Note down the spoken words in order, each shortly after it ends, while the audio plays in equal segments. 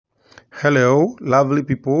Hello, lovely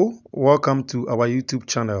people. Welcome to our YouTube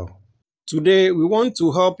channel. Today, we want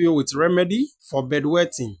to help you with remedy for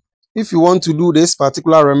bedwetting. If you want to do this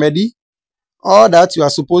particular remedy, all that you are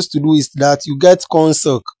supposed to do is that you get corn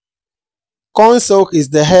silk. Corn silk is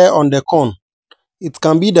the hair on the corn. It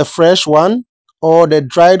can be the fresh one or the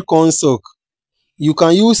dried corn silk. You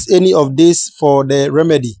can use any of this for the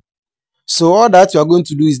remedy. So all that you are going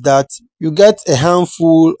to do is that you get a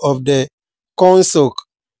handful of the corn silk,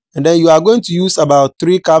 and then you are going to use about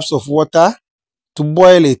 3 cups of water to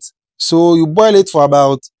boil it. So you boil it for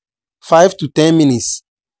about 5 to 10 minutes,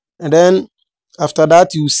 and then after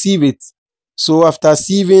that you sieve it. So after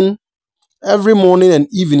sieving, every morning and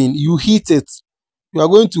evening you heat it. You are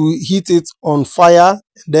going to heat it on fire,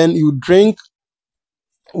 then you drink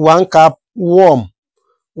 1 cup warm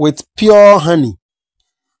with pure honey.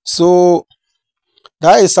 So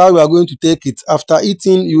that is how you are going to take it. After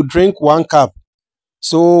eating, you drink 1 cup.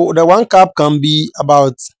 So the 1 cup can be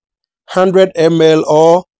about 100 ml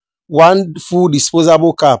or 1 full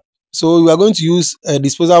disposable cup. So you are going to use a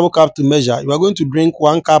disposable cup to measure. You are going to drink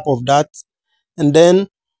 1 cup of that, and then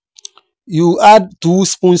you add 2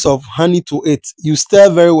 spoons of honey to it. You stir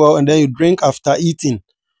very well, and then you drink after eating.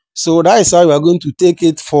 So that is how you are going to take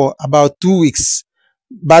it for about 2 weeks.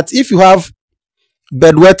 But if you have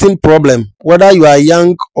bedwetting problem, whether you are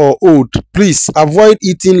young or old, please avoid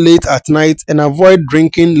eating late at night and avoid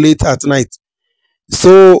drinking late at night.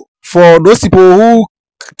 So for those people who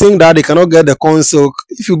think that they cannot get the corn silk,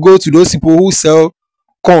 if you go to those people who sell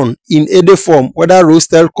corn in any form, whether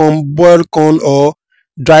roasted corn, boiled corn or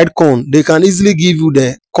dried corn, they can easily give you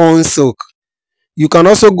the corn silk. You can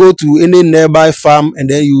also go to any nearby farm and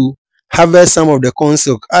then you harvest some of the corn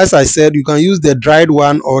silk. As I said, you can use the dried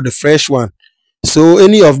one or the fresh one. So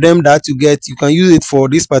any of them that you get, you can use it for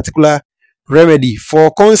this particular remedy. For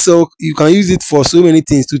corn silk, you can use it for so many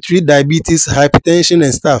things, to treat diabetes, hypertension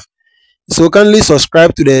and stuff. So kindly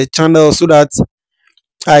subscribe to the channel so that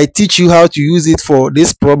I teach you how to use it for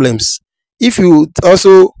these problems. If you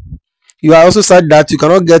are also sad that you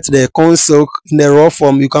cannot get the corn silk in the raw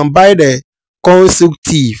form, you can buy the corn silk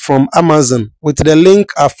tea from Amazon with the link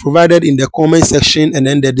I've provided in the comment section and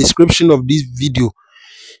then the description of this video.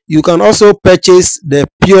 You can also purchase the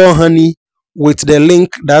pure honey with the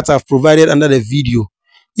link that I've provided under the video.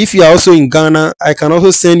 If you are also in Ghana, I can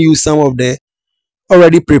also send you some of the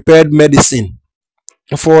already prepared medicine.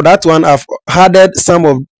 For that one, I've added some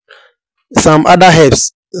other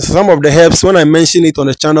herbs. Some of the herbs, when I mention it on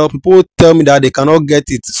the channel, people tell me that they cannot get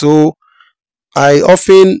it. So I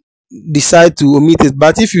often decide to omit it.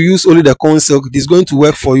 But if you use only the corn silk, it is going to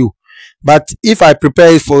work for you. But if I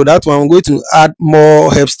prepare it for that one, I'm going to add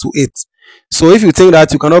more herbs to it. So if you think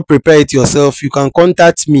that you cannot prepare it yourself, you can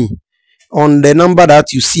contact me on the number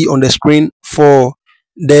that you see on the screen for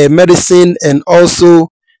the medicine and also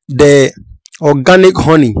the organic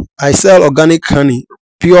honey. I sell organic honey,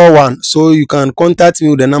 pure one. So you can contact me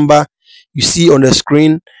with the number you see on the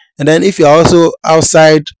screen. And then if you are also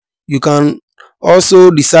outside, you can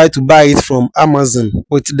also decide to buy it from Amazon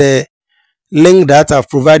with the link that I've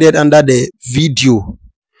provided under the video.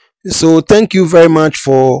 So thank you very much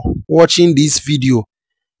for watching this video.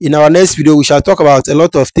 In our next video, we shall talk about a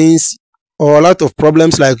lot of things or a lot of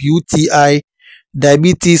problems like UTI,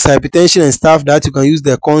 diabetes, hypertension and stuff that you can use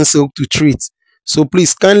the corn silk to treat. So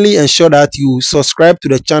please kindly ensure that you subscribe to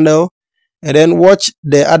the channel and then watch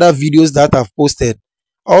the other videos that I've posted.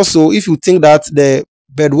 Also, if you think that the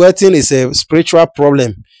bedwetting is a spiritual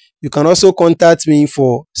problem, you can also contact me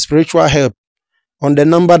for spiritual help on the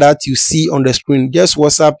number that you see on the screen. Just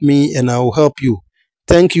WhatsApp me and I will help you.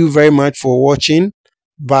 Thank you very much for watching.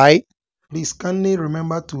 Bye. Please kindly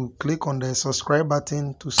remember to click on the subscribe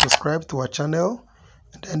button to subscribe to our channel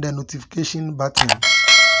and then the notification button.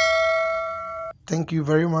 Thank you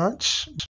very much.